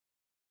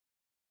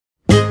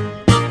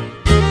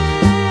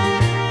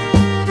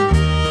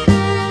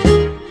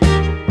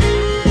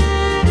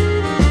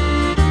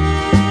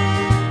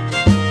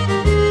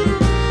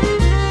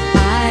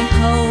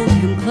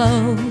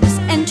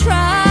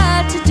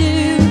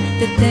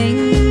the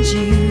things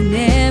you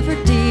never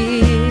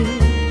did.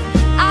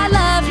 I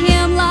love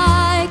him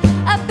like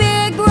a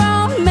big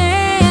grown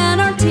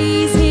man, or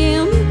tease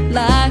him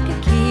like a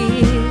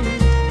kid.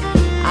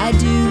 I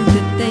do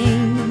the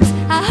things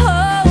I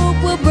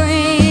hope will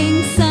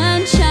bring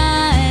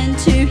sunshine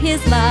to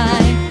his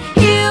life.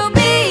 He'll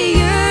be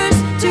yours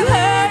to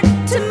hurt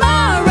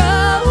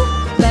tomorrow,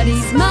 but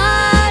he's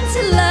mine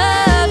to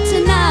love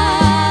tonight.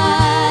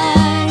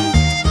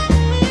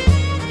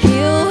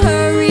 He'll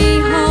hurry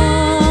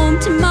home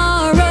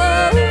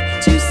tomorrow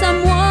to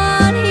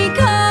someone he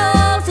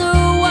calls a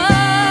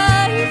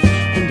wife.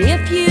 And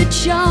if you'd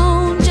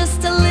shown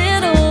just a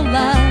little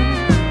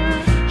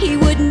love, he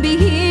wouldn't be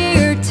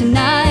here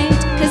tonight,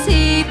 'cause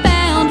he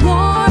found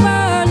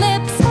warmer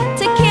lips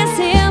to kiss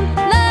him,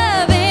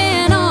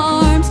 loving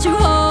arms to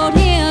hold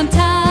him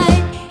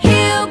tight.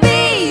 He'll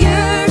be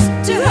yours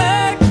to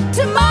hurt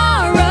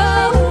tomorrow,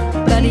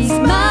 but he's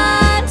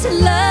mine to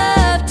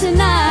love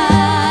tonight.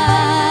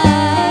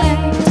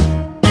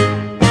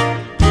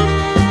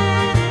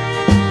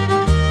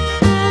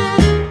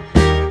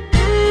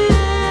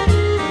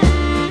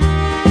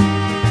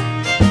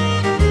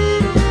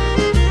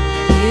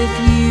 If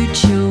you'd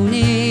shown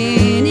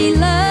any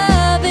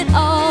love at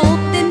all,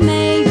 then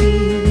maybe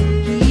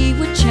he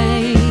would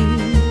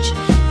change.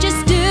 Just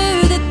do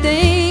the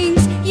things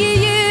you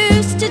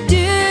used to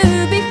do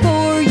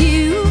before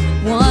you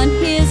won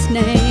his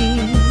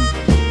name.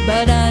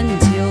 But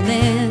until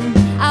then,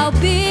 I'll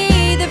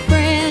be the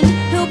friend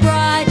who'll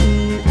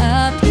brighten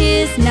up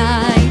his night.